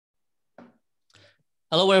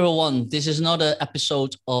Hello, everyone. This is another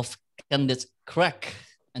episode of Candid Craic.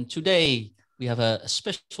 And today we have a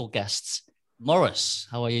special guest, Morris.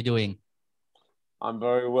 How are you doing? I'm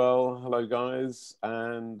very well. Hello, guys.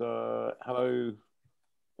 And hello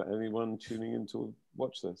for anyone tuning in to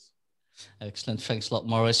watch this. Excellent. Thanks a lot,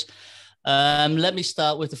 Morris. Let me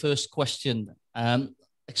start with the first question.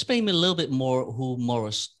 Explain me a little bit more who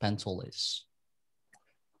Morris Pentel is.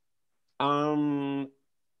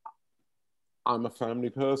 I'm a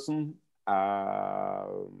family person.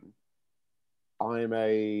 I'm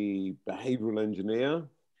a behavioural engineer.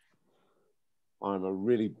 I'm a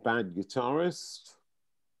really bad guitarist.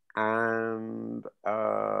 And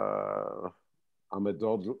I'm a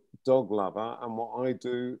dog lover. And what I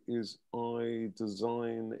do is I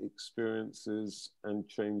design experiences and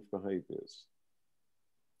change behaviours.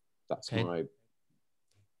 That's Okay. my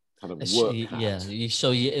kind of work hat. Yeah,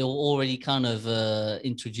 so you already kind of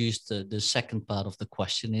introduced the second part of the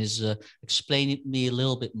question is explain me a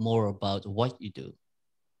little bit more about what you do.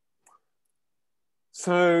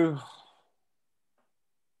 So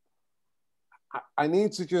I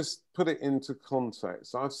need to just put it into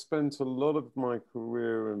context. I've spent a lot of my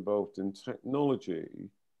career involved in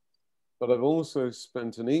technology, but I've also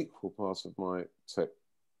spent an equal part of my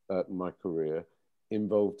career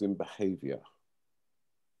involved in behaviour.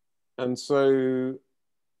 And so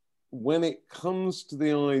when it comes to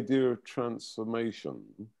the idea of transformation,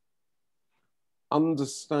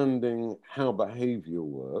 understanding how behaviour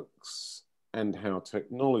works and how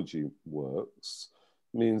technology works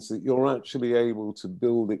means that you're actually able to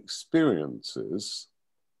build experiences.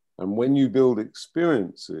 And when you build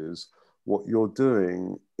experiences, what you're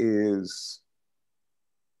doing is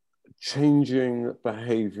changing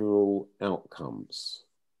behavioral outcomes.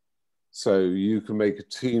 So you can make a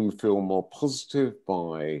team feel more positive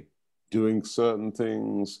by doing certain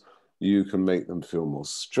things. You can make them feel more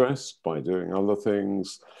stressed by doing other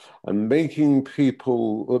things, and making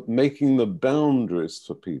the boundaries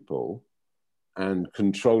for people and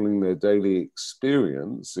controlling their daily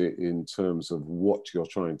experience in terms of what you're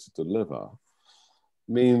trying to deliver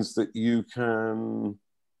means that you can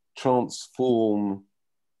transform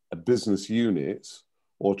a business unit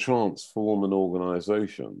or transform an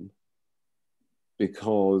organization,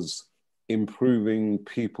 because improving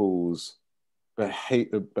people's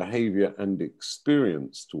behavior and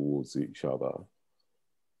experience towards each other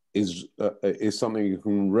is something you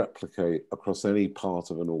can replicate across any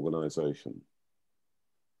part of an organization.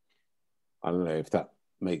 I don't know if that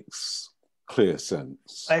makes clear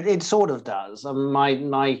sense. It sort of does.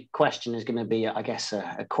 My question is going to be, I guess,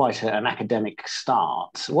 quite an academic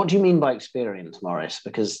start. What do you mean by experience, Morris?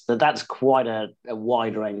 Because that's quite a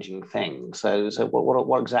wide-ranging thing. So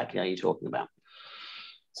what exactly are you talking about?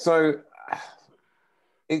 So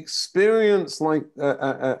experience, like,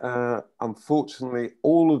 unfortunately,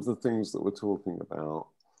 all of the things that we're talking about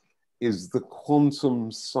is the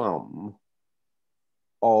quantum sum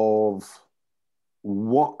of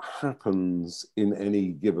what happens in any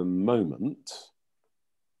given moment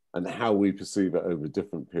and how we perceive it over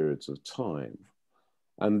different periods of time.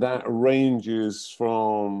 And that ranges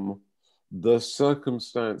from the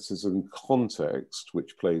circumstances and context,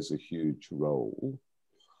 which plays a huge role,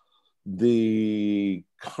 the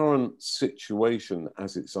current situation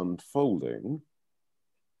as it's unfolding,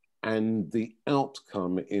 and the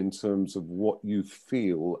outcome in terms of what you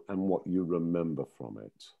feel and what you remember from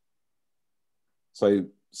it. So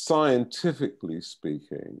scientifically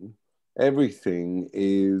speaking, everything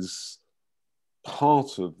is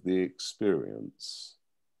part of the experience.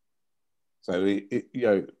 So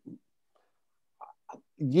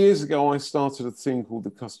years ago, I started a thing called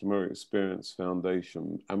the Customer Experience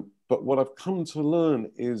Foundation. But what I've come to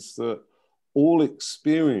learn is that all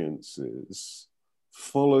experiences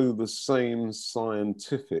follow the same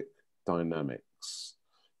scientific dynamics.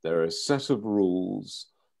 There are a set of rules.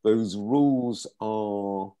 Those rules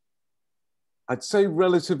are, I'd say,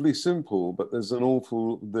 relatively simple, but there's an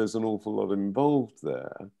awful lot involved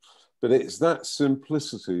there. But it's that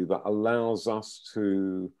simplicity that allows us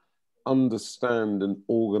to understand and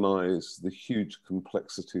organize the huge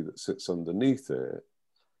complexity that sits underneath it.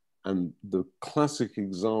 And the classic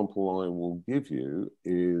example I will give you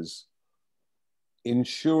is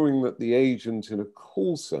ensuring that the agent in a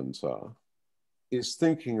call center is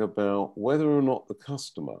thinking about whether or not the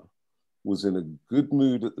customer was in a good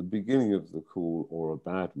mood at the beginning of the call or a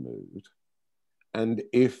bad mood, and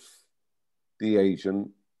if the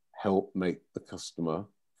agent helped make the customer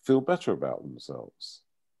feel better about themselves.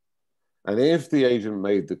 And if the agent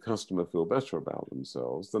made the customer feel better about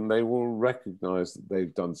themselves, then they will recognize that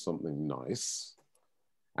they've done something nice,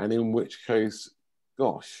 and in which case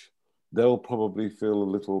gosh, they'll probably feel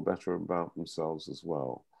a little better about themselves as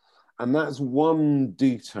well. And that's one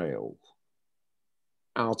detail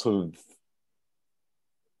out of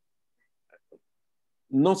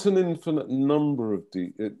not an infinite number of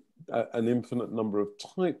an infinite number of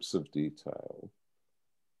types of detail,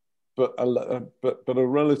 but a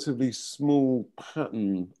relatively small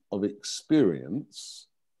pattern of experience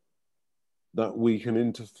that we can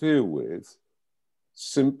interfere with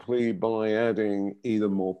simply by adding either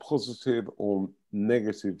more positive or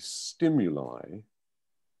negative stimuli,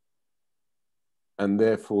 and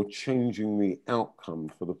therefore changing the outcome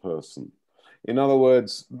for the person. In other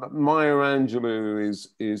words, Maya Angelou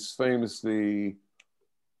is famously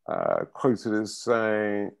quoted as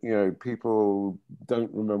saying, you know, people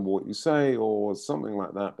don't remember what you say or something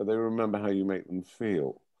like that, but they remember how you make them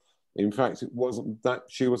feel. In fact, it wasn't that,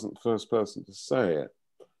 she wasn't the first person to say it.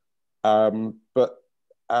 But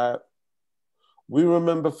we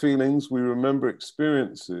remember feelings, we remember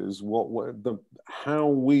experiences, how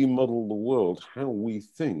we model the world, how we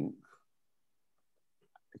think,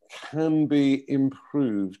 can be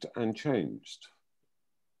improved and changed.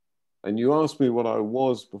 And you asked me what I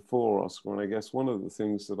was before, Oscar, and I guess one of the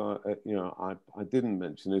things that I didn't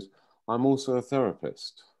mention is I'm also a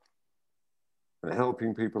therapist, and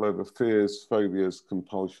helping people over fears, phobias,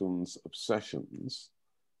 compulsions, obsessions,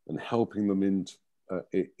 and helping them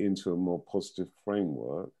into a more positive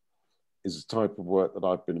framework is a type of work that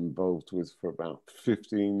I've been involved with for about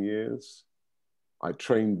 15 years. I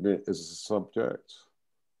trained it as a subject.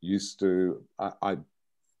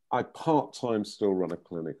 I part-time still run a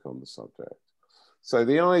clinic on the subject. So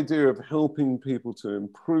the idea of helping people to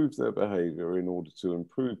improve their behavior in order to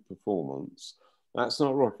improve performance, that's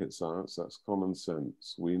not rocket science, that's common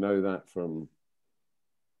sense. We know that from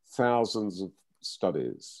thousands of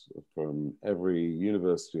studies from every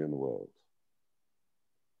university in the world.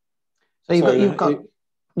 So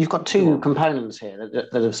you've got two components here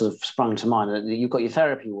that have sort of sprung to mind. You've got your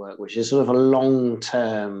therapy work, which is sort of a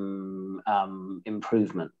long-term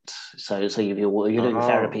improvement. So you're doing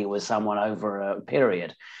therapy with someone over a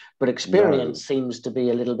period, but experience seems to be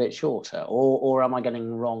a little bit shorter. Or am I getting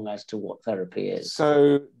wrong as to what therapy is?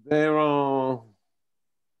 So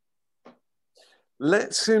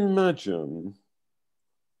let's imagine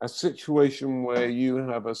a situation where you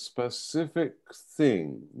have a specific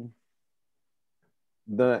thing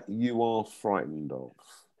that you are frightened of,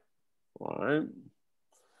 right?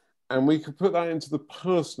 And we could put that into the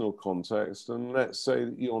personal context, and let's say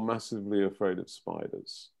that you're massively afraid of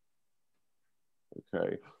spiders,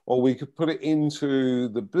 okay? Or we could put it into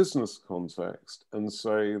the business context and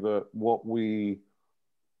say that what we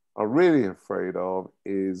are really afraid of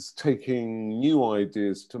is taking new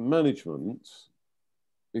ideas to management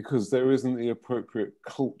because there isn't the appropriate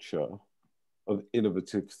culture of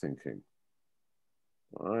innovative thinking.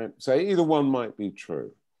 All right, so either one might be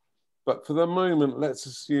true. But for the moment, let's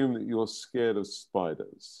assume that you're scared of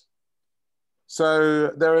spiders. So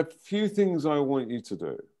there are a few things I want you to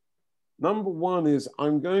do. Number one is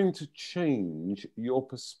I'm going to change your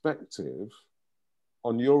perspective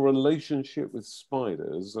on your relationship with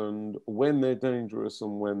spiders and when they're dangerous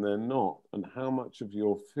and when they're not, and how much of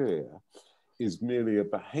your fear is merely a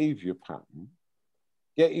behavior pattern,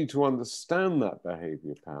 get you to understand that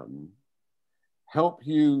behavior pattern, help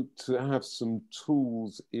you to have some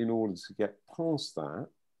tools in order to get past that,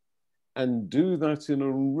 and do that in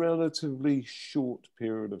a relatively short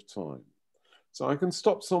period of time. So I can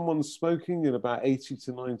stop someone smoking in about 80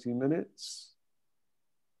 to 90 minutes.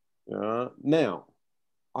 Now,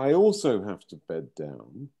 I also have to bed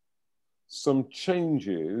down some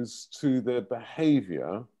changes to their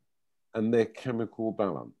behavior and their chemical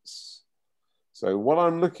balance. So what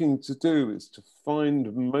I'm looking to do is to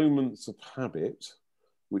find moments of habit,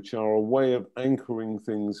 which are a way of anchoring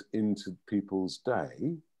things into people's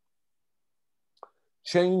day,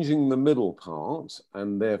 changing the middle part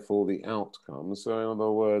and therefore the outcome. So in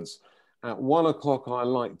other words, at 1 o'clock, I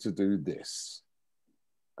like to do this,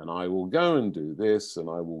 and I will go and do this, and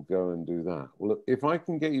I will go and do that. Well, if I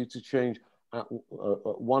can get you to change at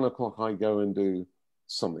 1 o'clock, I go and do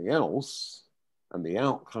something else, and the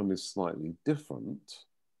outcome is slightly different,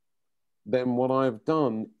 then what I've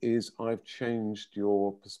done is I've changed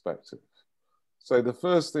your perspective. So the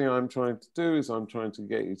first thing I'm trying to do is I'm trying to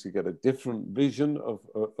get you to get a different vision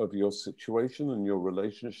of your situation and your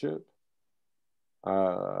relationship.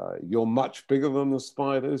 You're much bigger than the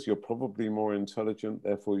spiders. You're probably more intelligent.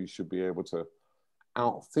 Therefore, you should be able to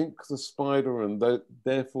outthink the spider, and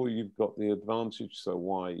therefore you've got the advantage. So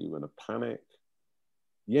why are you in a panic?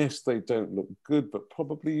 Yes, they don't look good, but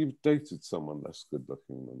probably you've dated someone less good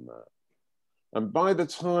looking than that. And by the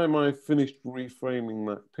time I finished reframing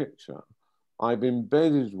that picture, I've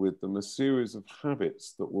embedded with them a series of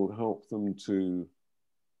habits that will help them to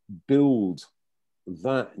build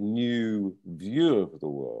that new view of the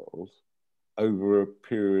world over a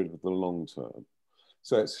period of the long term.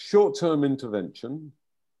 So it's short-term intervention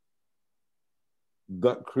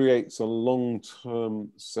that creates a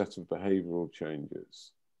long-term set of behavioral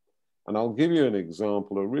changes. And I'll give you an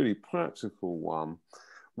example, a really practical one.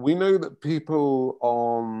 We know that people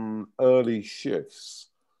on early shifts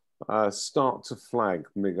start to flag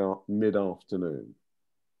mid-afternoon.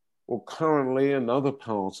 Well, currently, another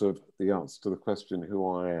part of the answer to the question who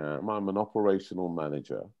I am, I'm an operational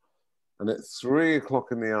manager. And at 3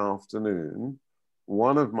 o'clock in the afternoon,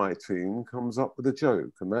 one of my team comes up with a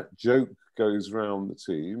joke. And that joke goes around the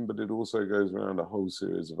team, but it also goes around a whole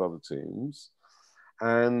series of other teams.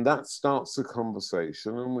 And that starts a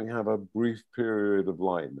conversation, and we have a brief period of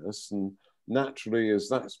lightness. And naturally, as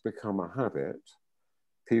that's become a habit,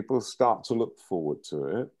 people start to look forward to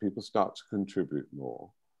it. People start to contribute more,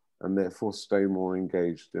 and therefore stay more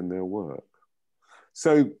engaged in their work.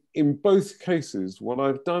 So in both cases, what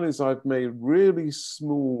I've done is I've made really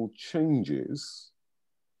small changes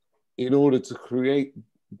in order to create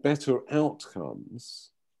better outcomes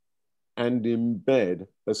and embed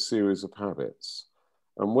a series of habits.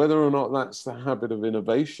 And whether or not that's the habit of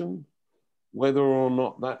innovation, whether or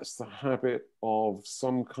not that's the habit of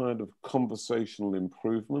some kind of conversational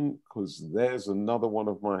improvement, because there's another one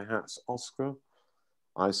of my hats, Oscar.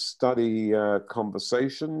 I study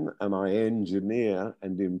conversation, and I engineer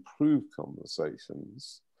and improve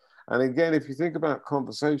conversations. And again, if you think about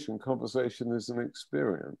conversation, conversation is an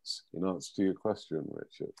experience, in answer to your question,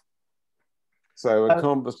 Richard. So a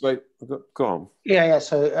conversation, go on. Yeah.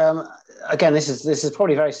 So again, this is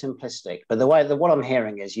probably very simplistic, but what I'm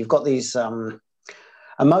hearing is you've got these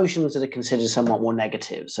emotions that are considered somewhat more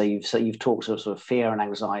negative. So you've talked sort of fear and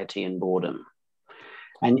anxiety and boredom,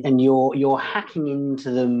 and you're hacking into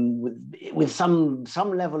them with some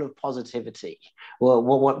level of positivity. Well,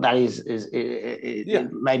 what that is yeah.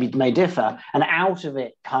 maybe may differ, and out of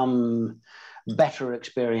it come better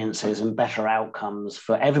experiences and better outcomes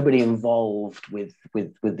for everybody involved with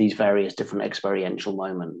these various different experiential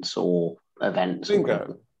moments or events.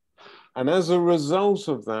 Bingo. And as a result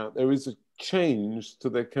of that, there is a change to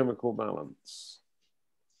their chemical balance.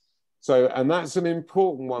 So, and that's an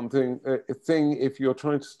important one thing if you're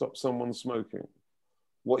trying to stop someone smoking.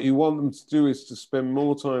 What you want them to do is to spend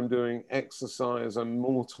more time doing exercise and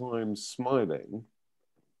more time smiling,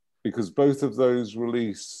 because both of those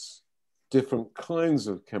release different kinds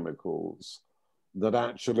of chemicals that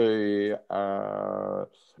actually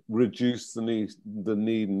reduce the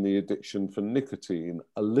need and the addiction for nicotine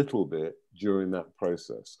a little bit during that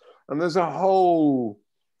process. And there's a whole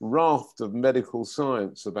raft of medical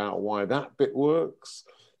science about why that bit works.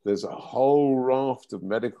 There's a whole raft of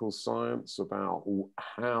medical science about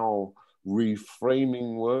how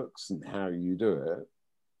reframing works and how you do it.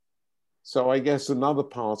 So I guess another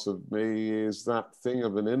part of me is that thing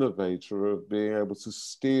of an innovator, of being able to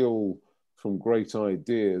steal from great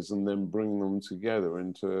ideas and then bring them together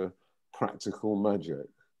into practical magic.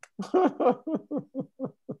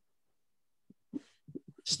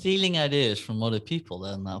 Stealing ideas from other people,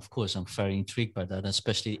 and of course I'm very intrigued by that,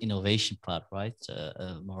 especially the innovation part, right,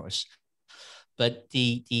 Morris? But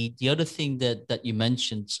the other thing that you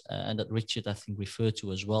mentioned and that Richard I think referred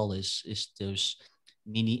to as well is those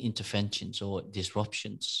mini interventions or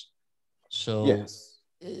disruptions. So yes.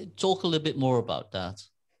 Talk a little bit more about that.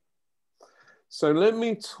 So let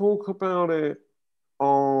me talk about it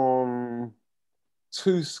on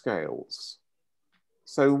two scales.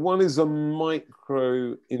 So one is a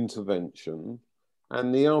micro intervention,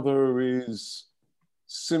 and the other is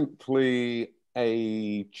simply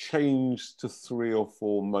a change to 3 or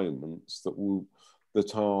 4 moments that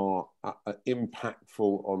are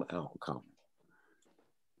impactful on outcome.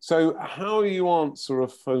 So how you answer a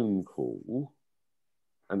phone call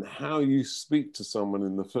and how you speak to someone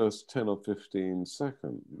in the first 10 or 15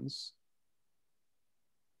 seconds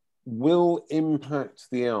will impact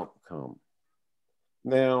the outcome.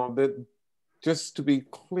 Now, just to be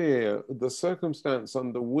clear, the circumstance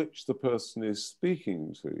under which the person is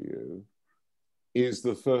speaking to you is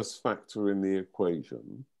the first factor in the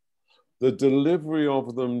equation. The delivery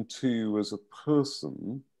of them to you as a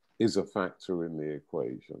person is a factor in the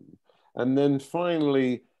equation. And then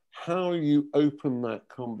finally, how you open that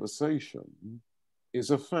conversation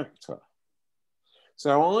is a factor.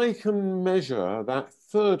 So I can measure that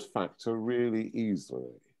third factor really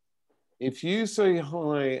easily. If you say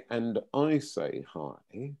hi and I say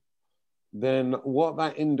hi, then what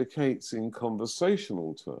that indicates in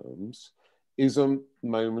conversational terms is a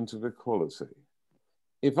moment of equality.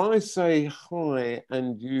 If I say hi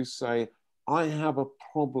and you say, I have a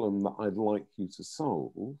problem that I'd like you to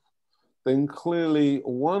solve, then clearly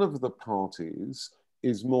one of the parties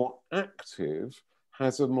is more active,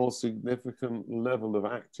 has a more significant level of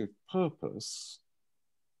active purpose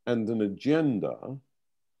and an agenda,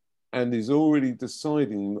 and is already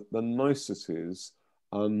deciding that the niceties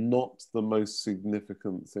are not the most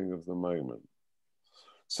significant thing of the moment.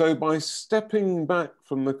 So by stepping back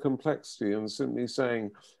from the complexity and simply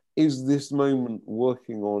saying, is this moment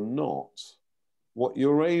working or not? What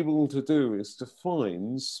you're able to do is to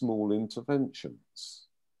find small interventions.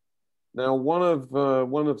 Now, one of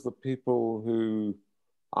the people who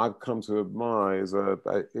I've come to admire is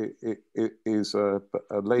a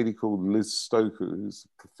lady called Liz Stoker, who's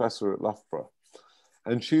a professor at Loughborough.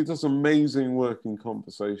 And she does amazing work in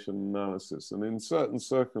conversation analysis. And in certain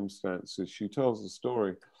circumstances, she tells a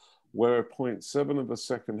story where a 0.7 of a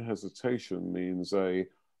second hesitation means a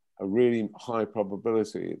really high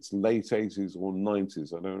probability, it's late 80s or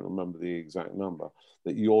 90s, I don't remember the exact number,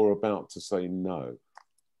 that you're about to say no.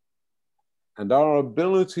 And our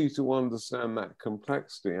ability to understand that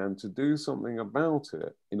complexity and to do something about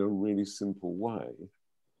it in a really simple way,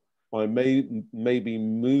 by maybe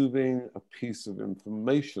moving a piece of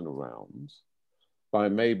information around, by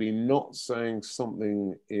maybe not saying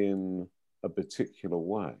something in a particular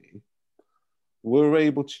way, we're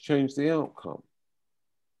able to change the outcome.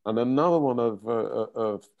 And another one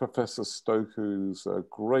of Professor Stoker's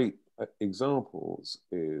great examples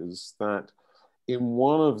is that in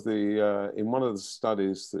one of the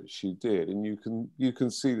studies that she did, and you can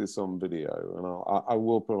see this on video, and I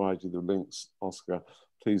will provide you the links, Oscar.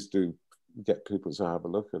 Please do get people to have a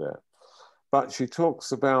look at it. But she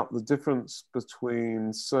talks about the difference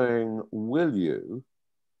between saying, will you,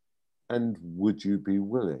 and would you be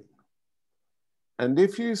willing? And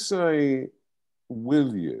if you say,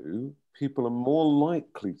 will you, people are more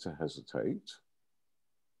likely to hesitate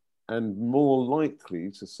and more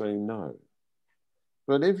likely to say no.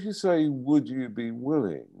 But if you say, would you be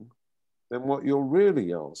willing, then what you're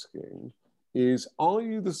really asking is, are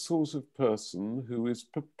you the sort of person who is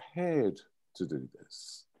prepared to do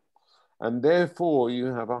this? And therefore you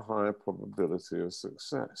have a higher probability of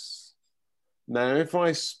success. Now, if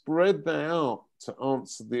I spread that out to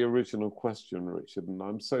answer the original question, Richard, and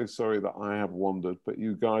I'm so sorry that I have wandered, but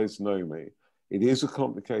you guys know me. It is a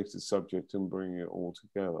complicated subject in bringing it all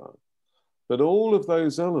together. But all of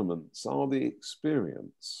those elements are the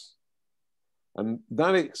experience. And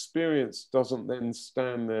that experience doesn't then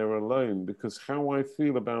stand there alone, because how I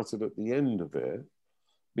feel about it at the end of it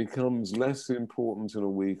becomes less important in a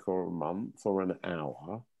week or a month or an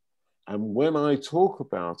hour. And when I talk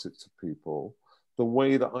about it to people, the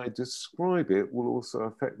way that I describe it will also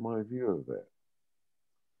affect my view of it.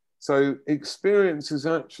 So experience is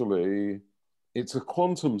actually, it's a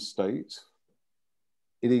quantum state.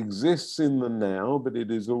 It exists in the now, but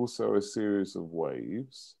it is also a series of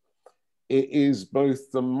waves. It is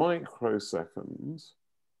both the microsecond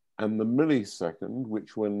and the millisecond,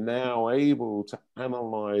 which we're now able to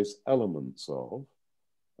analyze elements of.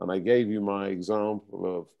 And I gave you my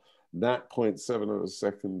example of that 0.7 of a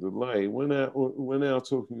second delay. We're now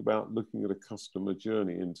talking about looking at a customer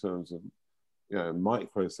journey in terms of, you know,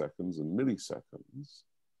 microseconds and milliseconds.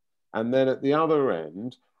 And then at the other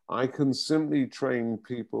end, I can simply train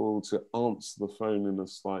people to answer the phone in a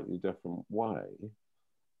slightly different way.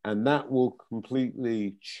 And that will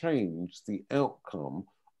completely change the outcome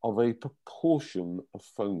of a proportion of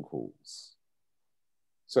phone calls.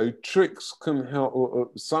 So tricks can help, or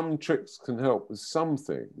some tricks can help with some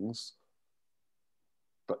things,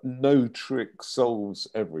 but no trick solves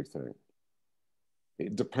everything.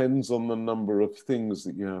 It depends on the number of things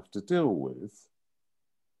that you have to deal with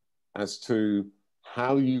as to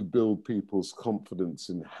how you build people's confidence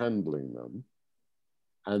in handling them,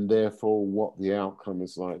 and therefore what the outcome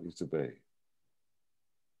is likely to be.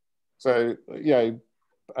 So, yeah,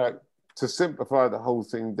 to simplify the whole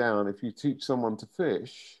thing down, if you teach someone to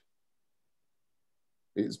fish,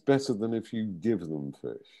 it's better than if you give them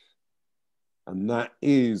fish. And that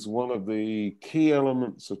is one of the key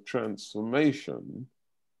elements of transformation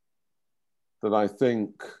that I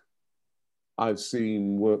think I've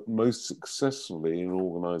seen work most successfully in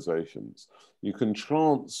organizations. You can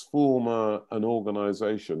transform an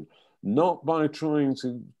organization not by trying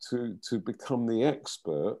to become the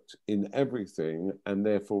expert in everything and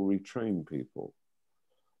therefore retrain people,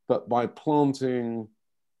 but by planting,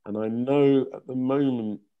 and I know at the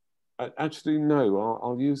moment,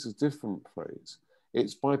 I'll use a different phrase.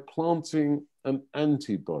 It's by planting an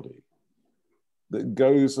antibody that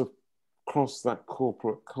goes across that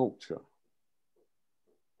corporate culture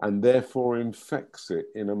and therefore infects it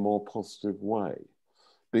in a more positive way.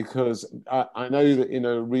 Because I know that in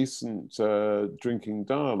a recent drinking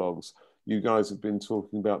dialogues, you guys have been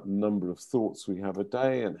talking about the number of thoughts we have a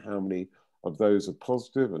day and how many of those are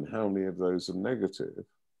positive and how many of those are negative.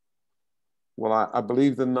 Well, I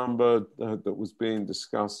believe the number that was being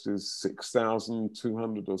discussed is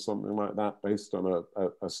 6,200 or something like that, based on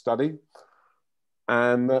a study.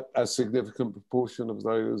 And that a significant proportion of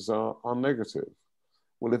those are negative.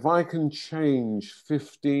 Well, if I can change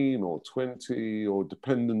 15 or 20, or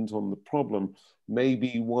dependent on the problem,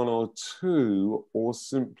 maybe one or two, or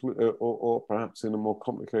simply, or perhaps in a more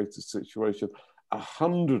complicated situation,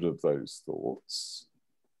 100 of those thoughts,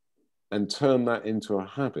 and turn that into a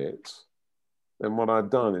habit, then what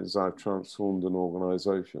I've done is I've transformed an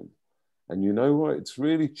organization. And you know what? It's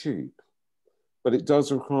really cheap, but it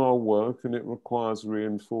does require work and it requires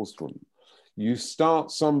reinforcement. You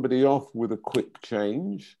start somebody off with a quick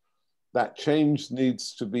change. That change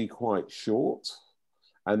needs to be quite short.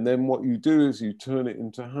 And then what you do is you turn it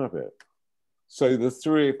into habit. So the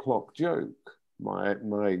 3 o'clock joke, my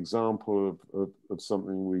example of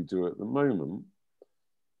something we do at the moment,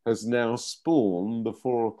 has now spawned the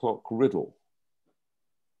 4 o'clock riddle.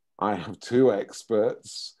 I have 2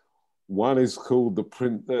 experts. One is called the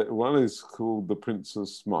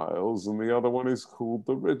Princess Smiles, and the other one is called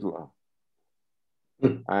the Riddler.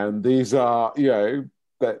 And these are, you know,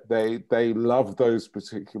 that they love those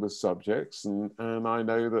particular subjects, and I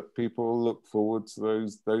know that people look forward to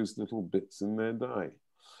those little bits in their day.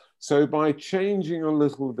 So by changing a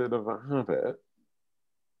little bit of a habit,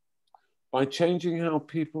 by changing how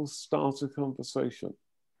people start a conversation,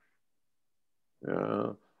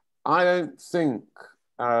 I don't think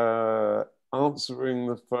answering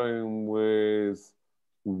the phone with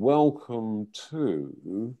 "welcome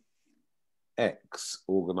to X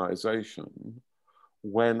organization"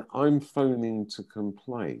 when I'm phoning to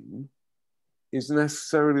complain is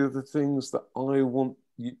necessarily the things that I want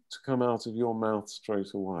you to come out of your mouth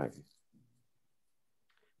straight away.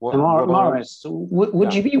 Morris,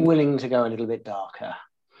 would you be willing to go a little bit darker?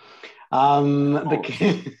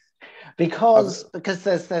 Because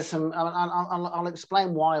there's some. I'll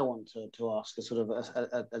explain why I want to ask a sort of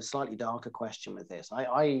a slightly darker question with this.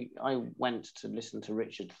 I went to listen to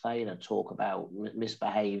Richard Thaler talk about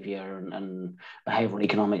misbehavior and behavioral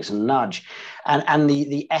economics and nudge, and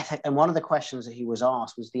the ethic. And one of the questions that he was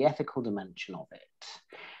asked was the ethical dimension of it.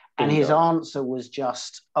 And his answer was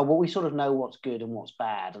just, oh, well, we sort of know what's good and what's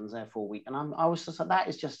bad, and therefore we. And I was just like, that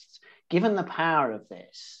is just, given the power of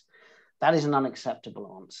this, that is an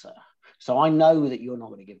unacceptable answer. So I know that you're not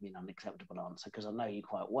going to give me an unacceptable answer because I know you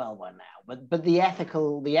quite well by now. But the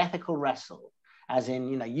ethical wrestle, as in,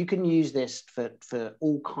 you know, you can use this for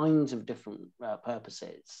all kinds of different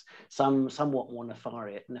purposes, some somewhat more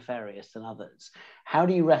nefarious than others. How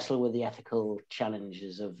do you wrestle with the ethical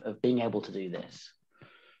challenges of being able to do this?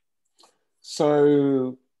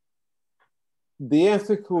 So the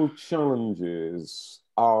ethical challenges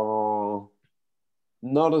are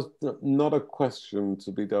not a question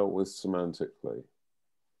to be dealt with semantically.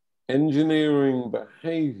 Engineering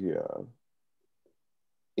behavior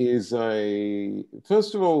is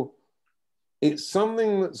first of all, it's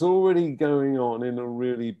something that's already going on in a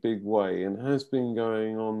really big way and has been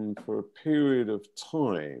going on for a period of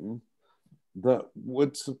time that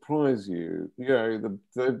would surprise you. You know,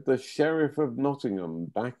 the Sheriff of Nottingham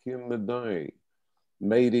back in the day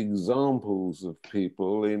made examples of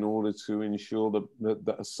people in order to ensure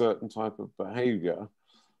that a certain type of behavior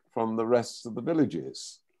from the rest of the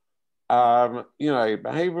villages. You know,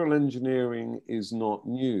 behavioral engineering is not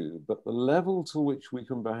new, but the level to which we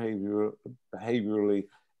can behaviorally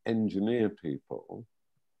engineer people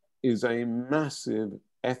is a massive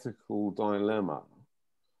ethical dilemma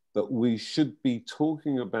that we should be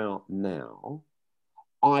talking about now.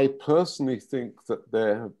 I personally think that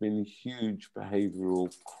there have been huge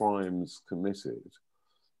behavioral crimes committed,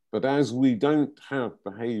 but as we don't have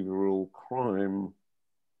behavioral crime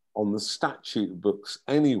on the statute books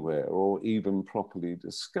anywhere or even properly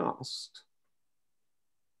discussed,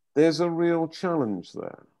 there's a real challenge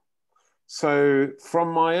there. So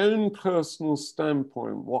from my own personal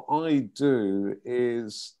standpoint, what I do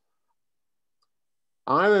is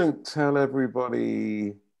I don't tell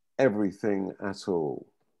everybody everything at all.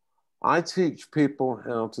 I teach people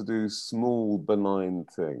how to do small, benign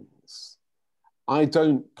things. I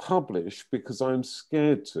don't publish because I'm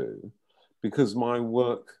scared to, because my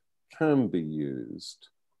work can be used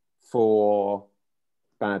for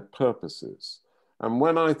bad purposes. And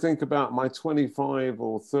when I think about my 25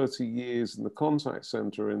 or 30 years in the contact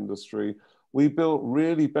center industry, we built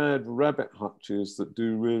really bad rabbit hutches that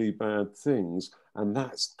do really bad things. And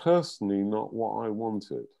that's personally not what I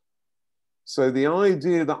wanted. So the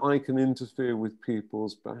idea that I can interfere with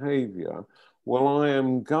people's behavior, well, I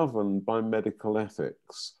am governed by medical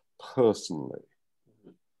ethics personally.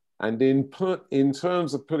 And in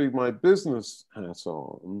terms of putting my business hat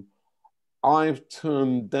on, I've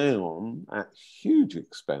turned down at huge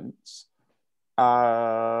expense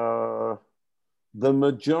the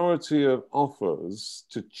majority of offers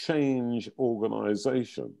to change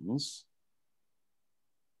organizations.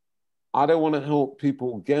 I don't want to help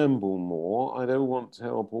people gamble more. I don't want to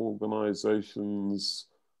help organizations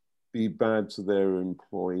be bad to their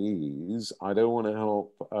employees. I don't want to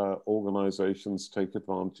help organizations take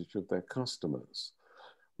advantage of their customers,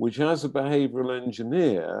 which as a behavioral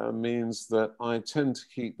engineer means that I tend to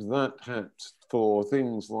keep that hat for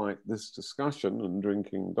things like this discussion and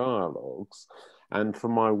drinking dialogues, and for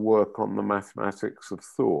my work on the mathematics of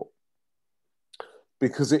thought.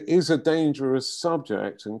 Because it is a dangerous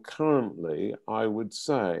subject, and currently I would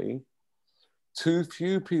say too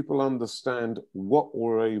few people understand what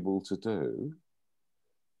we're able to do.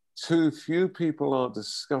 Too few people are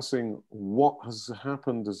discussing what has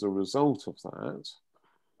happened as a result of that.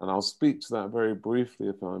 And I'll speak to that very briefly,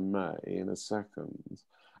 if I may, in a second.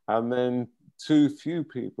 And then too few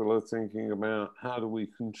people are thinking about how do we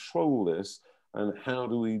control this and how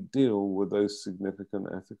do we deal with those significant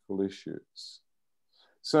ethical issues.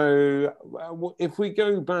 So if we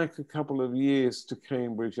go back a couple of years to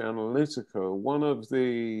Cambridge Analytica, one of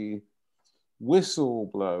the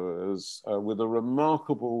whistleblowers with a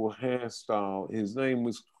remarkable hairstyle, his name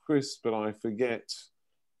was Chris, but I forget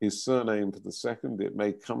his surname for the second. It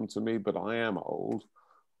may come to me, but I am old.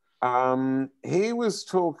 He was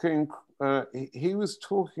talking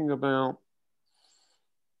about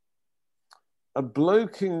a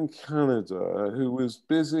bloke in Canada who was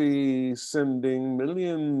busy sending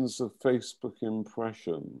millions of Facebook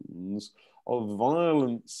impressions of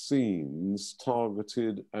violent scenes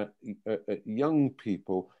targeted at young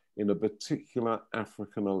people in a particular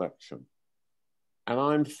African election. And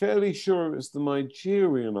I'm fairly sure it was the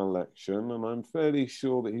Nigerian election, and I'm fairly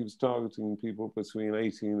sure that he was targeting people between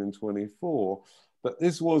 18 and 24. But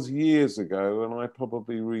this was years ago, and I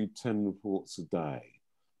probably read 10 reports a day.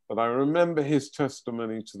 But I remember his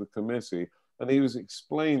testimony to the committee, and he was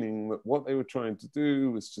explaining that what they were trying to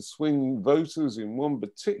do was to swing voters in one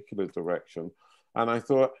particular direction. And I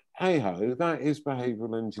thought, hey ho, that is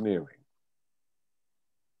behavioral engineering.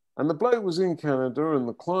 And the bloke was in Canada and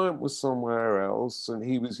the client was somewhere else, and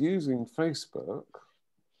he was using Facebook.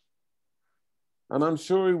 And I'm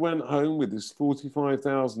sure he went home with his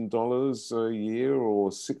 $45,000 a year or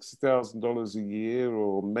 $60,000 a year,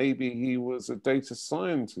 or maybe he was a data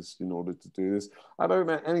scientist in order to do this. I don't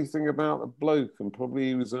know anything about the bloke, and probably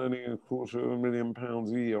he was earning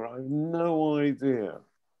 £250,000 a year. I have no idea.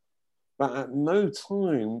 But at no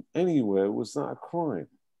time anywhere was that a crime.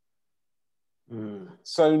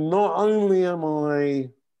 So not only am I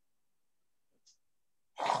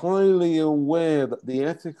highly aware that the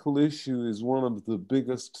ethical issue is one of the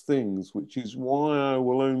biggest things, which is why I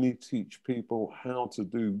will only teach people how to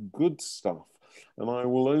do good stuff, and I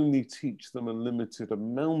will only teach them a limited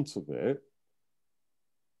amount of it,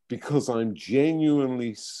 because I'm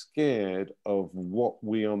genuinely scared of what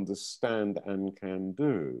we understand and can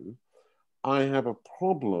do. I have a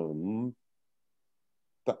problem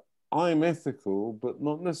that I'm ethical, but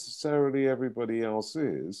not necessarily everybody else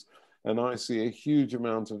is. And I see a huge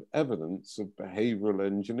amount of evidence of behavioral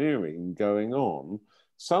engineering going on,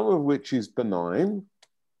 some of which is benign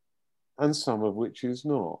and some of which is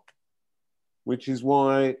not, which is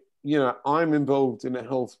why, you know, I'm involved in a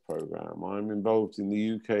health program. I'm involved in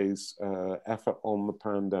the UK's effort on the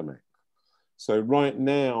pandemic. So right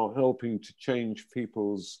now, helping to change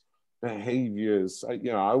people's behaviors,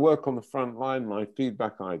 you know, I work on the front line and I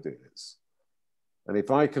feedback ideas. And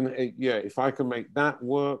if I can, if I can make that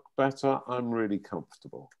work better, I'm really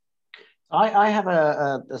comfortable. I have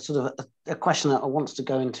a sort of a question that wants to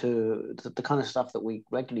go into the kind of stuff that we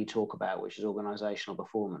regularly talk about, which is organizational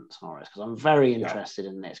performance, Morris, because I'm very interested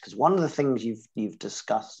in this. Because one of the things you've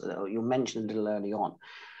discussed, or you mentioned a little early on,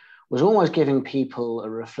 was almost giving people a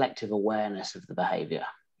reflective awareness of the behavior.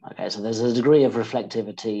 Okay, so there's a degree of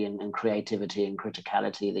reflectivity and creativity and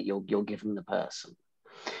criticality that you're giving the person.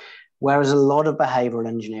 Whereas a lot of behavioral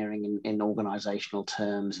engineering in organizational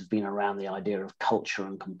terms has been around the idea of culture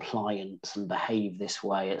and compliance and behave this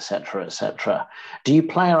way, et cetera, et cetera. Do you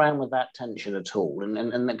play around with that tension at all?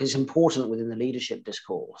 And it's important within the leadership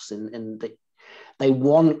discourse in they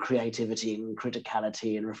want creativity and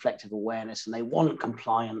criticality and reflective awareness, and they want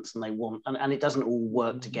compliance, and they want, and it doesn't all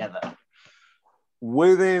work together.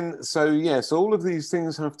 So yes, all of these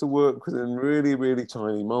things have to work within really, really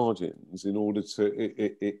tiny margins in order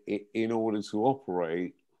to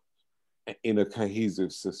operate in a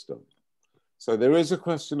cohesive system. So there is a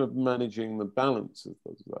question of managing the balance of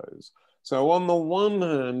those. So on the one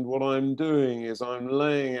hand, what I'm doing is I'm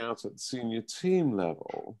laying out at senior team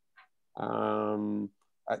level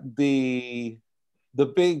the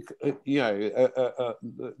big,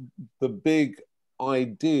 the big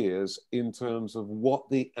ideas in terms of what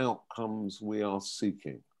the outcomes we are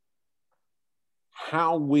seeking,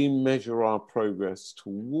 how we measure our progress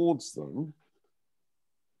towards them,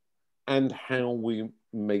 and how we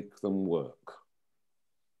make them work.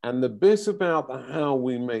 And the bit about how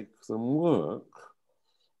we make them work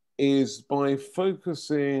is by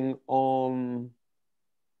focusing on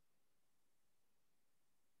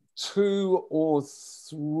 2 or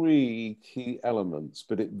 3 key elements,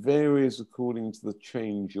 but it varies according to the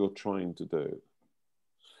change you're trying to do.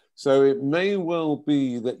 So it may well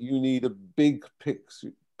be that you need a big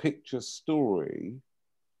picture story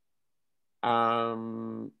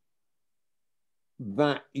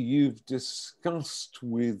that you've discussed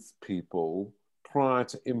with people prior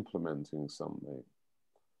to implementing something.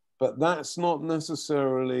 But that's not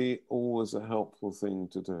necessarily always a helpful thing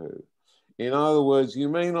to do. In other words, you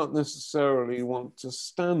may not necessarily want to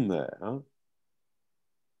stand there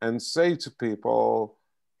and say to people,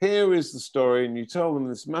 here is the story, and you tell them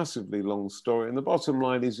this massively long story, and the bottom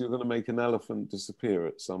line is you're going to make an elephant disappear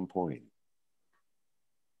at some point.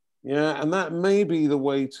 Yeah, and that may be the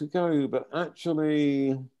way to go, but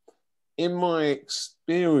actually, in my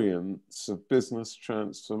experience of business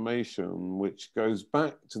transformation, which goes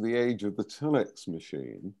back to the age of the telex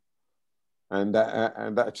machine, and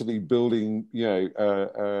actually building,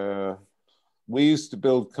 we used to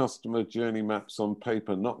build customer journey maps on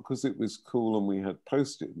paper, not because it was cool and we had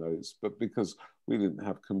Post-it notes, but because we didn't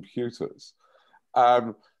have computers.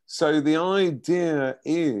 So the idea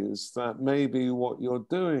is that maybe what you're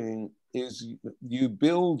doing is you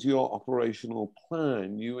build your operational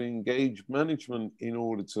plan, you engage management in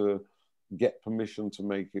order to get permission to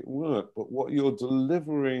make it work. But what you're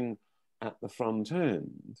delivering at the front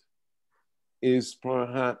end is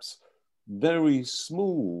perhaps very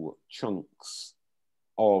small chunks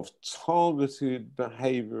of targeted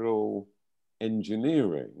behavioral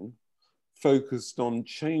engineering focused on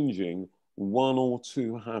changing 1 or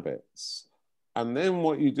 2 habits. And then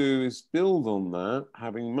what you do is build on that,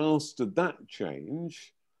 having mastered that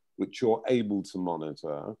change, which you're able to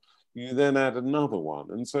monitor, you then add another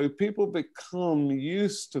one. And so people become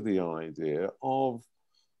used to the idea of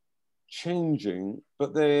changing,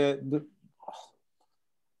 but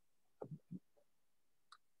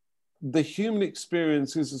the human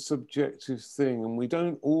experience is a subjective thing, and we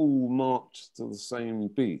don't all march to the same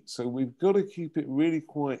beat. So we've got to keep it really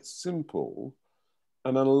quite simple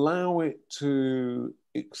and allow it to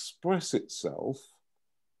express itself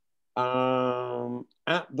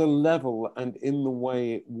at the level and in the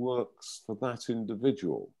way it works for that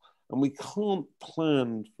individual. And we can't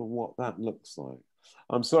plan for what that looks like.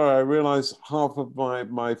 I'm sorry, I realize half of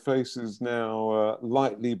my face is now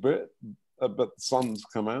lightly Brit, but the sun's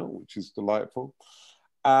come out, which is delightful.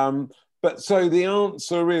 But so the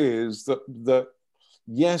answer is that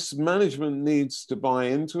yes, management needs to buy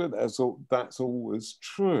into it. That's always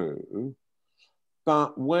true.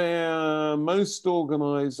 But where most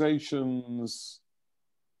organizations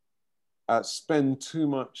spend too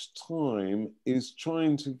much time is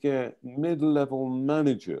trying to get mid-level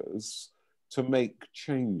managers to make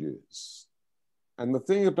changes. And the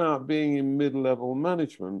thing about being in mid-level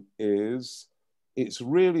management is it's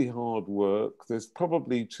really hard work. There's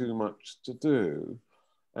probably too much to do.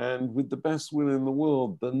 And with the best will in the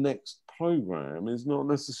world, the next program is not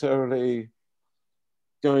necessarily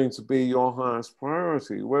going to be your highest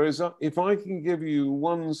priority. Whereas if I can give you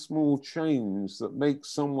one small change that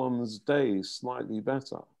makes someone's day slightly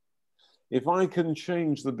better, if I can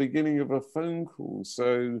change the beginning of a phone call,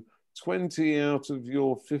 so 20 out of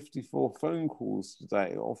your 54 phone calls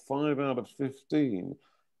today, or 5 out of 15,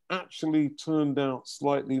 actually turned out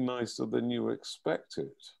slightly nicer than you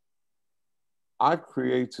expected, I've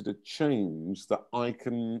created a change that I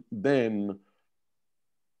can then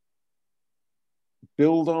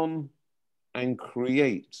build on and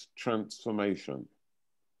create transformation.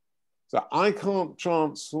 So I can't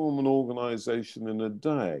transform an organization in a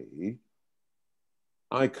day.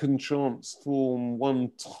 I can transform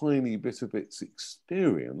one tiny bit of its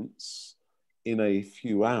experience in a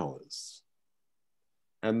few hours.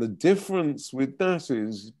 And the difference with that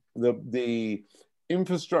is the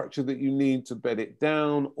infrastructure that you need to bed it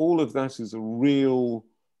down, all of that is a real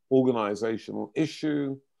organizational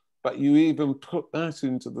issue, but you even put that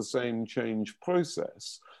into the same change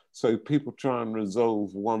process. So people try and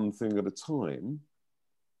resolve one thing at a time.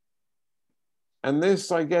 And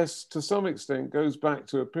this, I guess, to some extent goes back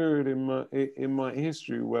to a period in my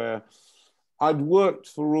history where I'd worked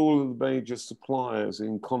for all of the major suppliers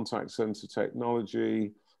in contact center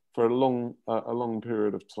technology for a long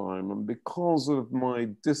period of time. And because of my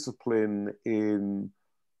discipline in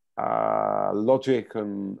logic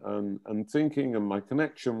and thinking and my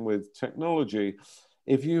connection with technology,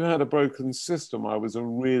 if you had a broken system, I was a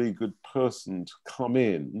really good person to come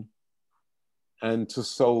in and to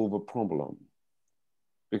solve a problem.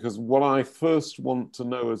 Because what I first want to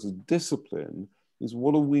know as a discipline is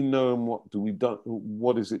what do we know and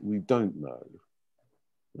what is it we don't know?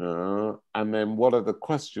 And then what are the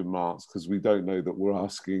question marks, because we don't know that we're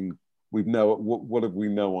asking, what have we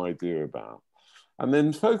no idea about? And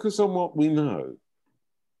then focus on what we know.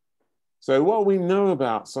 So what we know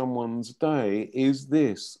about someone's day is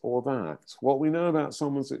this or that. What we know about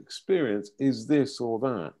someone's experience is this or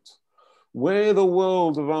that. Where the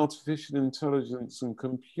world of artificial intelligence and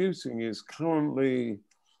computing is currently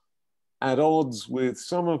at odds with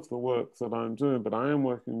some of the work that I'm doing, but I am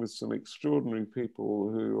working with some extraordinary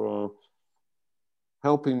people who are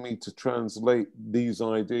helping me to translate these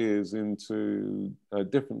ideas into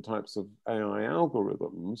different types of AI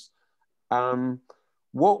algorithms.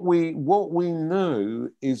 What we know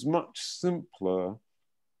is much simpler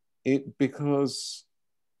because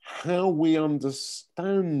how we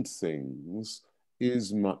understand things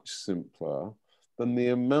is much simpler than the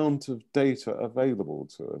amount of data available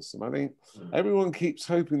to us. And I think everyone keeps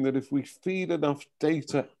hoping that if we feed enough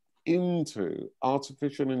data into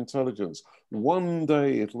artificial intelligence, one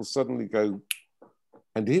day it'll suddenly go,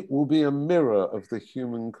 and it will be a mirror of the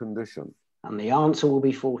human condition. And the answer will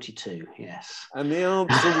be 42, yes. And the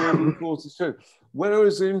answer will be 42.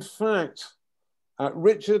 Whereas in fact,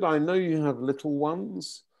 Richard, I know you have little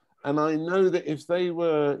ones, and I know that if they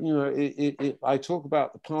were, I talk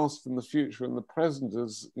about the past and the future and the present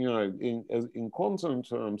as, in quantum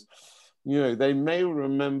terms, they may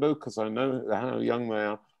remember, because I know how young they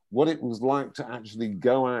are, what it was like to actually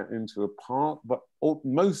go out into a park. But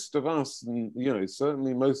most of us, and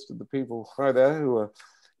certainly most of the people there who are,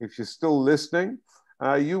 if you're still listening,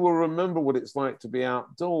 you will remember what it's like to be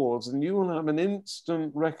outdoors, and you will have an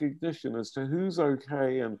instant recognition as to who's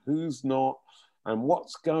okay and who's not and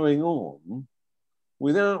what's going on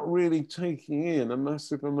without really taking in a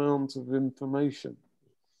massive amount of information.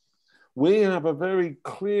 We have a very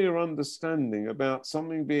clear understanding about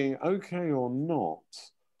something being okay or not,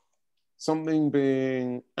 something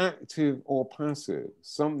being active or passive,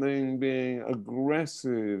 something being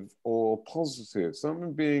aggressive or positive,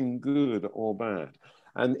 something being good or bad.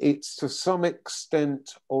 And it's to some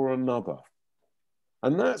extent or another.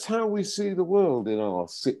 And that's how we see the world in our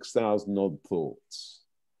 6,000 odd thoughts.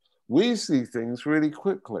 We see things really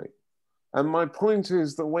quickly. And my point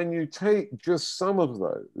is that when you take just some of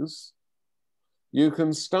those, you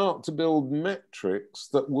can start to build metrics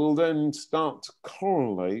that will then start to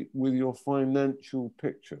correlate with your financial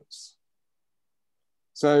pictures.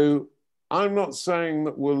 So I'm not saying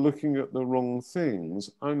that we're looking at the wrong things.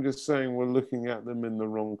 I'm just saying we're looking at them in the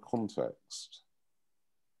wrong context.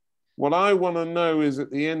 What I want to know is at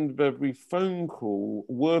the end of every phone call,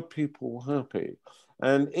 were people happy?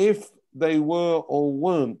 And if they were or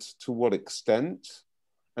weren't, to what extent?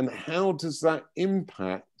 And how does that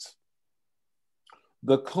impact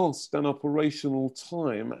the cost and operational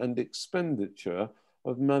time and expenditure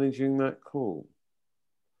of managing that call?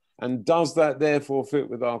 And does that therefore fit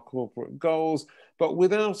with our corporate goals? But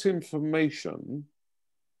without information,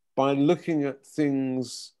 by looking at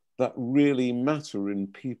things that really matter in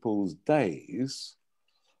people's days,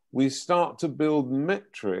 we start to build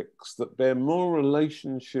metrics that bear more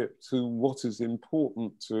relationship to what is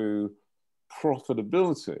important to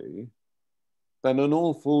profitability than an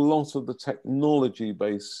awful lot of the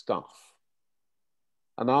technology-based stuff.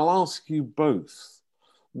 And I'll ask you both,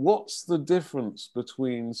 what's the difference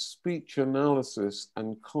between speech analysis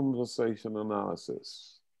and conversation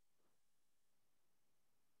analysis?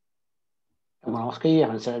 I'm asking, you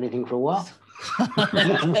haven't said anything for a while.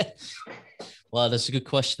 Well, that's a good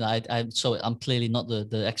question. I'm clearly not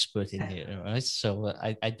the expert in here, right? So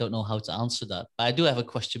I don't know how to answer that. But I do have a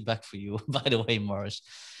question back for you, by the way, Morris.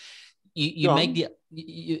 You make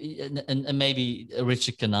and maybe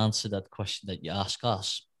Richard can answer that question that you ask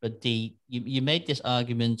us. But you made this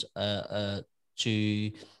argument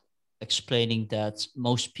to explaining that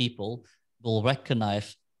most people will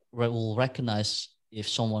recognize if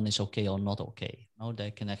someone is okay or not okay. No,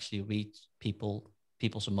 they can actually read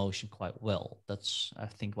people's emotion quite well. That's, I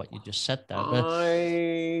think, what you just said there. But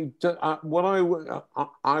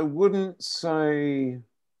I wouldn't say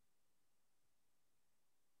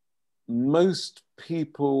most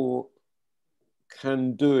people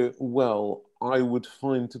can do it well. I would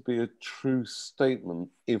find to be a true statement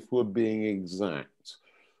if we're being exact.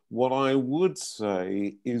 What I would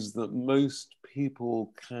say is that most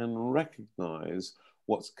people can recognize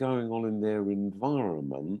what's going on in their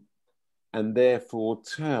environment and therefore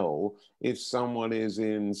tell if someone is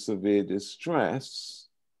in severe distress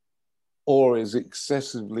or is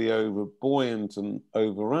excessively overbuoyant and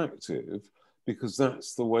overactive, because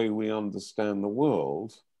that's the way we understand the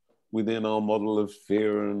world within our model of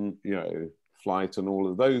fear and, you know, flight and all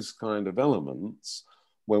of those kind of elements.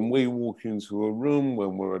 When we walk into a room,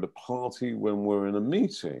 when we're at a party, when we're in a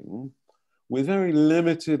meeting, with very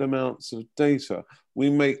limited amounts of data, we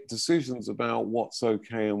make decisions about what's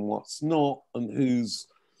okay and what's not, and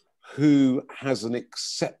who has an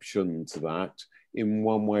exception to that in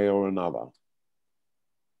one way or another.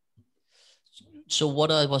 So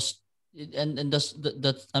what I was, and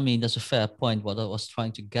that I mean, that's a fair point. What I was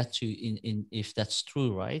trying to get to in if that's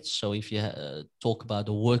true, right? So if you talk about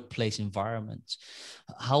the workplace environment,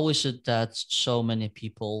 how is it that so many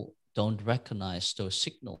people don't recognize those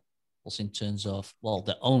signals in terms of, well,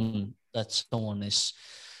 their own, that someone is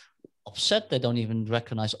upset? They don't even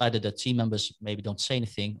recognize, either the team members maybe don't say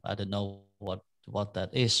anything. I don't know what that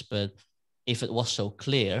is, but if it was so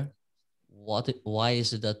clear, why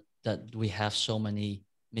is it that we have so many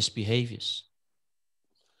misbehaviors?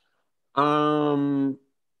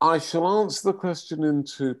 I shall answer the question in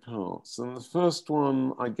two parts. And the first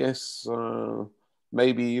one, I guess,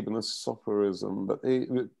 maybe even a sophorism, but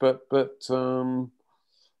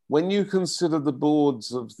when you consider the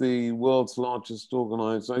boards of the world's largest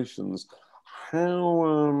organizations,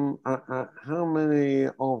 how many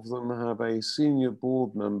of them have a senior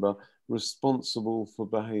board member responsible for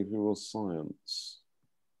behavioral science?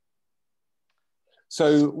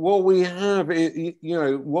 So what we have, you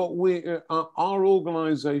know, our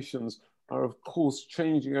organizations are of course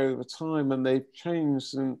changing over time, and they've changed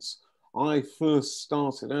since I first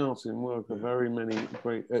started out in work a very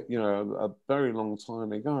long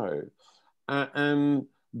time ago. And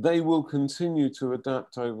they will continue to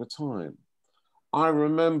adapt over time. I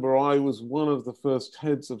remember I was one of the first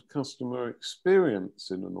heads of customer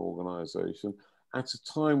experience in an organization at a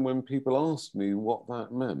time when people asked me what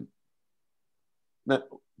that meant. Now,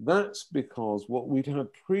 that's because what we'd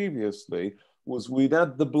had previously was we'd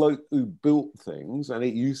had the bloke who built things, and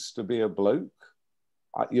it used to be a bloke.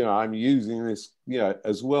 You know, I'm using this, you know,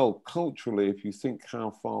 as well culturally. If you think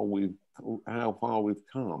how far we've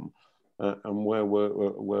come, and where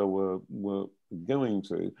we're going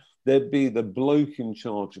to, there'd be the bloke in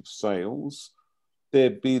charge of sales,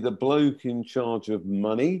 there'd be the bloke in charge of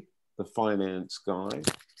money, the finance guy.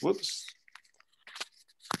 Whoops.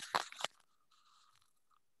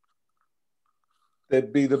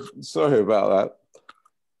 There'd be the, sorry about that.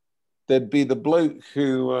 There'd be the bloke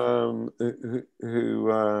who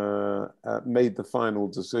made the final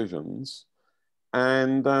decisions,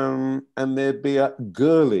 and there'd be a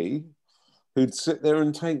girly who'd sit there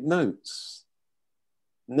and take notes.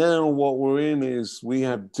 Now what we're in is we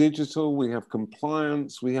have digital, we have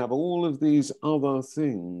compliance, we have all of these other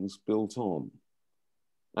things built on,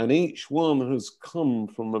 and each one has come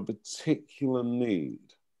from a particular need.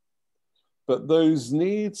 But those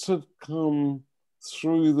needs have come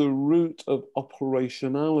through the route of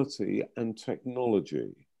operationality and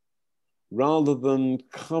technology, rather than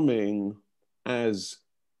coming as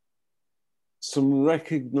some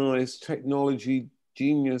recognized technology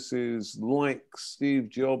geniuses like Steve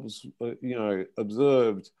Jobs, you know,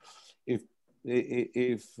 observed.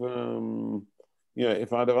 You know,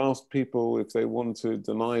 if I'd have asked people if they wanted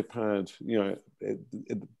an iPad, you know,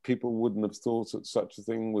 people wouldn't have thought that such a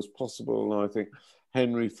thing was possible. And I think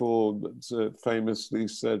Henry Ford famously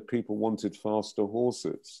said people wanted faster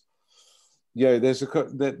horses. Yeah, there's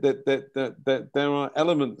there are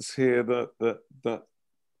elements here that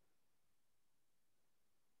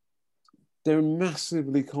they're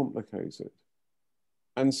massively complicated.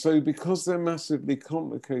 And so because they're massively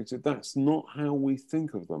complicated, that's not how we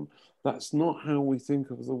think of them. That's not how we think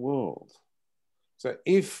of the world. So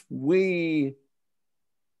if we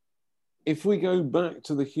go back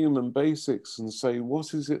to the human basics and say,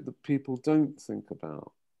 what is it that people don't think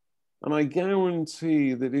about? And I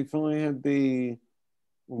guarantee that if I had the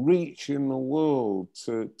reach in the world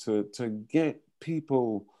to get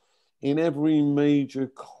people in every major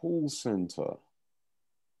call center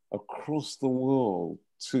across the world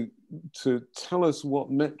to tell us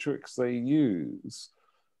what metrics they use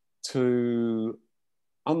to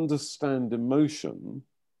understand emotion,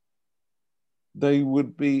 they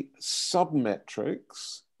would be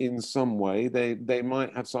submetrics in some way. They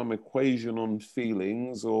might have some equation on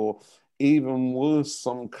feelings, or even worse,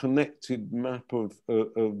 some connected map of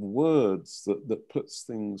words that puts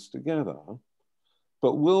things together.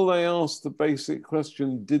 But will they ask the basic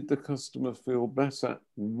question, did the customer feel better?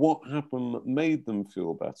 What happened that made them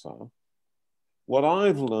feel better? What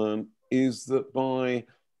I've learned is that by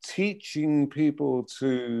teaching people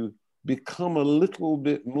to become a little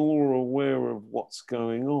bit more aware of what's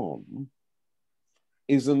going on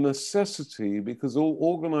is a necessity, because all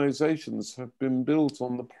organizations have been built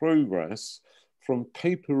on the progress from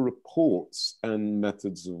paper reports and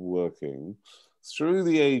methods of working through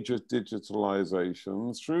the age of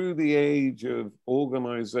digitalization, through the age of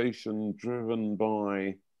organization driven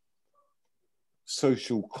by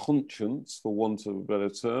social conscience, for want of a better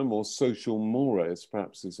term, or social mores,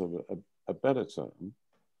 perhaps is a better term.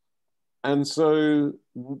 And so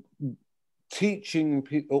teaching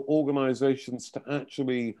organizations to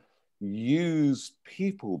actually use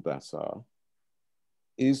people better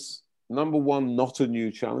is, number one, not a new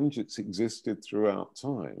challenge. It's existed throughout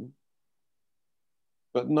time.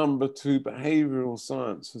 But number two, behavioral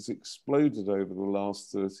science has exploded over the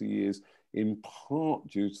last 30 years, in part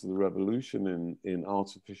due to the revolution in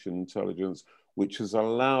artificial intelligence, which has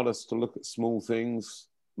allowed us to look at small things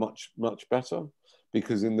much, much better.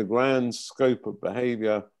 Because in the grand scope of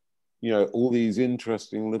behavior, you know, all these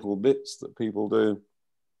interesting little bits that people do,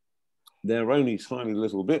 they're only tiny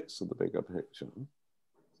little bits of the bigger picture.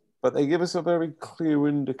 But they give us a very clear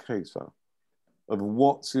indicator of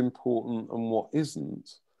what's important and what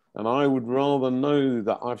isn't. And I would rather know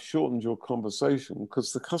that I've shortened your conversation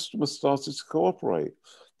because the customer started to cooperate.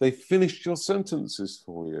 They finished your sentences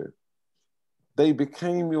for you. They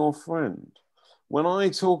became your friend. When I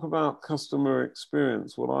talk about customer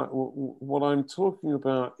experience, what I'm talking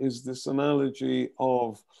about is this analogy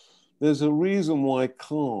of, there's a reason why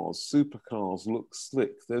cars, supercars, look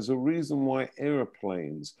slick. There's a reason why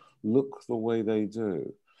airplanes look the way they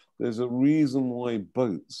do. There's a reason why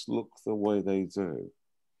boats look the way they do.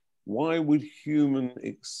 Why would human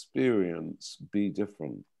experience be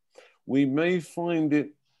different? We may find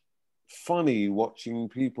it funny watching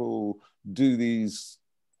people do these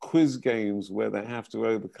quiz games where they have to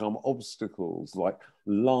overcome obstacles like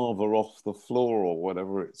lava off the floor or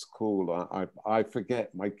whatever it's called. I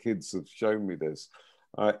forget, my kids have shown me this.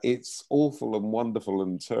 It's awful and wonderful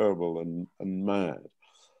and terrible and mad.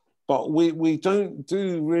 But we don't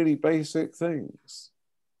do really basic things.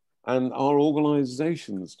 And our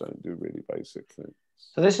organizations don't do really basic things.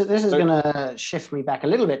 So this is going to shift me back a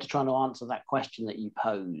little bit to trying to answer that question that you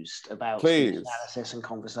posed about speech analysis and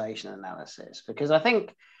conversation analysis, because I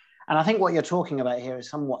think what you're talking about here is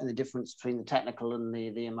somewhat in the difference between the technical and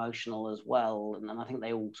the emotional as well, and I think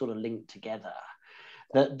they all sort of link together.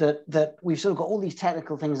 That we've sort of got all these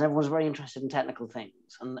technical things. Everyone's very interested in technical things,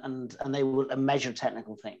 and they will measure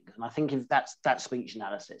technical things. And I think if that's speech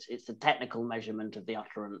analysis, it's the technical measurement of the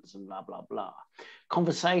utterance and blah blah blah.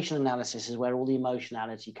 Conversation analysis is where all the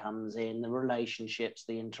emotionality comes in, the relationships,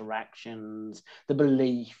 the interactions, the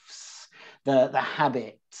beliefs, the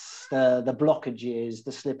habits, the blockages,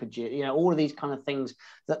 the slippages. You know, all of these kind of things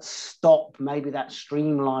that stop maybe that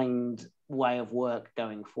streamlined way of work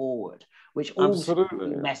going forward, which also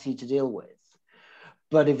is messy to deal with.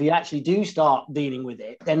 But if you actually do start dealing with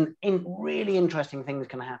it, then really interesting things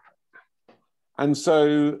can happen. And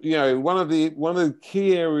so, you know, one of the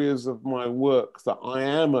key areas of my work that I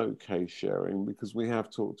am okay sharing, because we have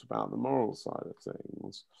talked about the moral side of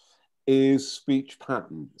things, is speech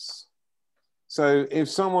patterns. So if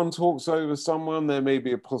someone talks over someone, there may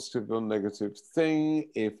be a positive or negative thing.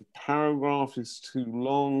 If a paragraph is too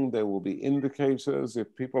long, there will be indicators.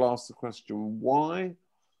 If people ask the question, why,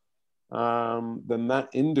 then that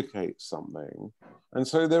indicates something. And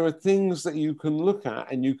so there are things that you can look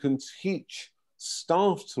at and you can teach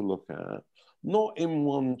staff to look at, not in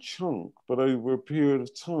one chunk, but over a period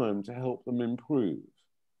of time to help them improve.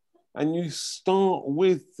 And you start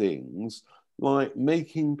with things like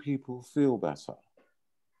making people feel better,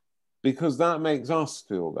 because that makes us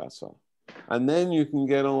feel better. And then you can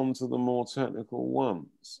get on to the more technical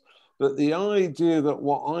ones. But the idea that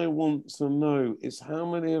what I want to know is how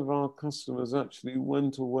many of our customers actually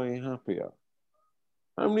went away happier.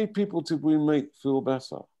 How many people did we make feel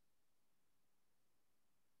better?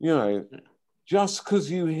 You know, just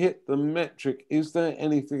because you hit the metric, is there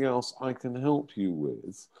anything else I can help you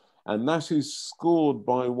with? And that is scored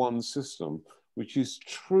by one system, which is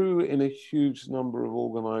true in a huge number of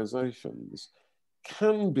organizations,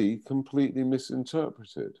 can be completely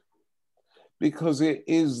misinterpreted, because it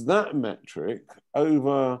is that metric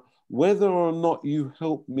over whether or not you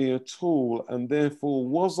helped me at all, and therefore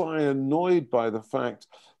was I annoyed by the fact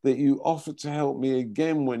that you offered to help me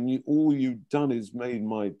again when all you've done is made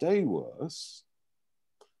my day worse,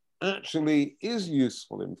 actually is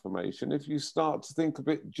useful information if you start to think of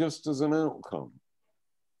it just as an outcome.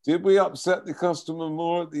 Did we upset the customer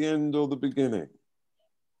more at the end or the beginning?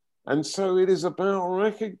 And so it is about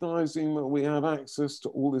recognizing that we have access to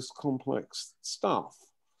all this complex stuff,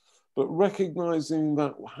 but recognizing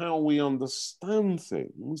that how we understand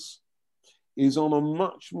things is on a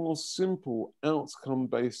much more simple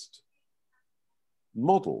outcome-based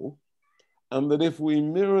model, and that if we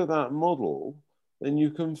mirror that model, then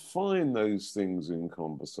you can find those things in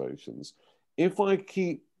conversations. If I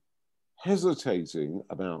keep hesitating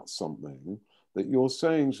about something that you're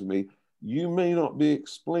saying to me, you may not be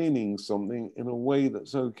explaining something in a way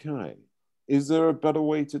that's okay. Is there a better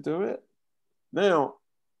way to do it? Now,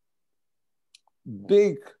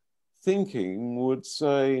 big thinking would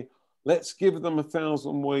say, let's give them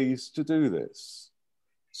 1,000 ways to do this.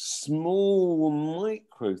 Small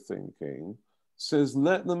micro thinking says,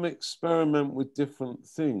 let them experiment with different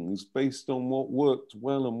things based on what worked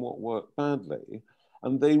well and what worked badly,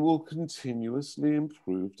 and they will continuously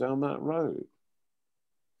improve down that road.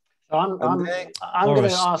 So I'm going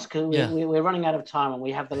to ask, we're running out of time, and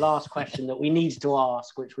we have the last question that we need to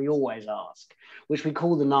ask, which we always ask, which we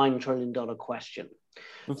call the $9 trillion question.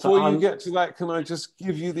 Before you get to that, can I just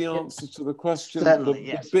give you the answer to the question? Certainly,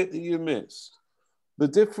 the bit that you missed. The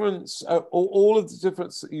difference, all of the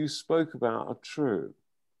difference that you spoke about are true.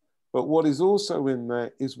 But what is also in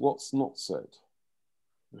there is what's not said.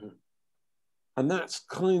 Mm-hmm. And that's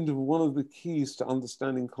kind of one of the keys to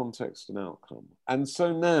understanding context and outcome. And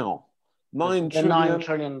so now, $9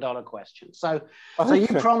 trillion question. So you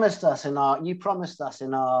promised us in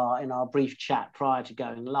our brief chat prior to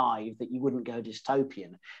going live that you wouldn't go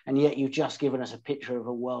dystopian, and yet you've just given us a picture of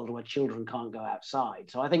a world where children can't go outside.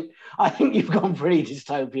 So I think you've gone pretty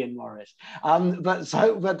dystopian, Morris. What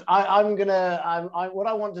I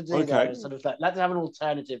want to do though is sort of let's have an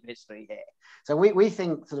alternative history here. So we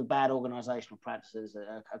think sort of bad organizational practices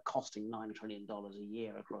are costing $9 trillion a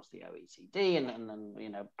year across the OECD, and you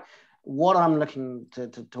know. What I'm looking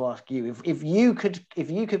to ask you, if you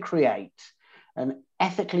could create an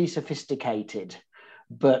ethically sophisticated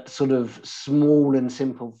but sort of small and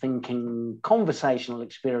simple thinking conversational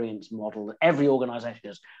experience model that every organization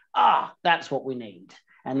goes, that's what we need,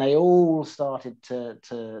 and they all started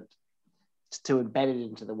to embed it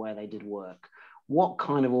into the way they did work, what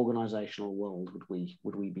kind of organizational world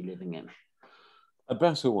would we be living in? A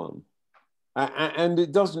better one. And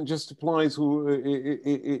it doesn't just apply to,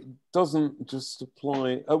 it doesn't just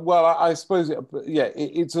apply, well, I suppose,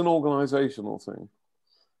 it's an organizational thing,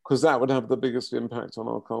 because that would have the biggest impact on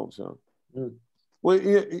our culture. Mm. Well,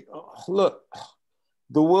 look,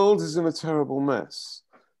 the world is in a terrible mess.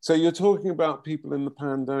 So you're talking about people in the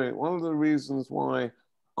pandemic. One of the reasons why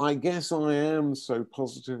I guess I am so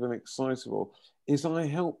positive and excitable is I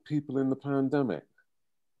help people in the pandemic.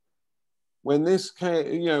 When this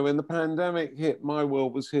came, when the pandemic hit, my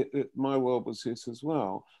world was hit as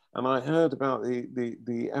well. And I heard about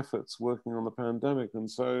the efforts working on the pandemic. And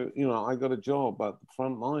so, I got a job at the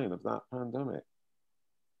front line of that pandemic.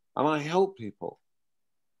 And I help people.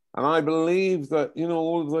 And I believe that,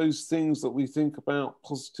 all of those things that we think about,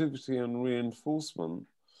 positivity and reinforcement,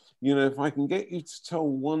 if I can get you to tell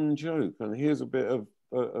one joke, and here's a bit of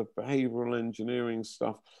behavioral engineering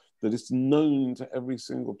stuff that is known to every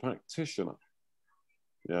single practitioner,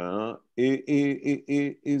 it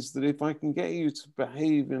is that if I can get you to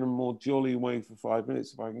behave in a more jolly way for 5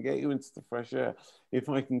 minutes, if I can get you into the fresh air, if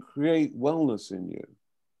I can create wellness in you,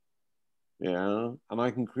 and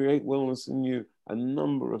I can create wellness in you a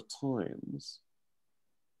number of times,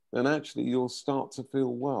 then actually you'll start to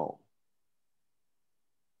feel well.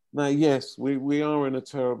 Now, yes, we are in a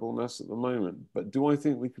terrible mess at the moment, but do I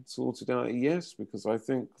think we could sort it out? Yes, because I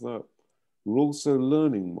think that we're also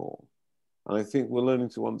learning more. And I think we're learning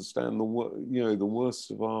to understand the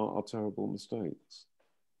worst of our terrible mistakes.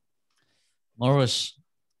 Morris,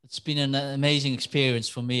 It's been an amazing experience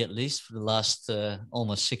for me, at least for the last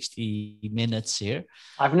almost 60 minutes here.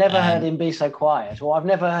 I've never heard him be so quiet, or I've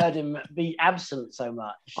never heard him be absent so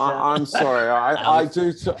much. I'm sorry, I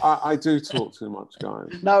do talk too much, guys.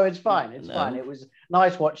 No, it's fine. It's fine. It was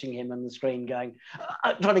nice watching him on the screen, going,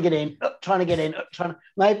 trying to get in, trying to get in, trying.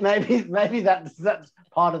 Maybe that's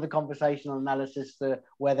part of the conversational analysis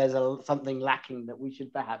where there's something lacking that we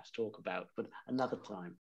should perhaps talk about, but another time.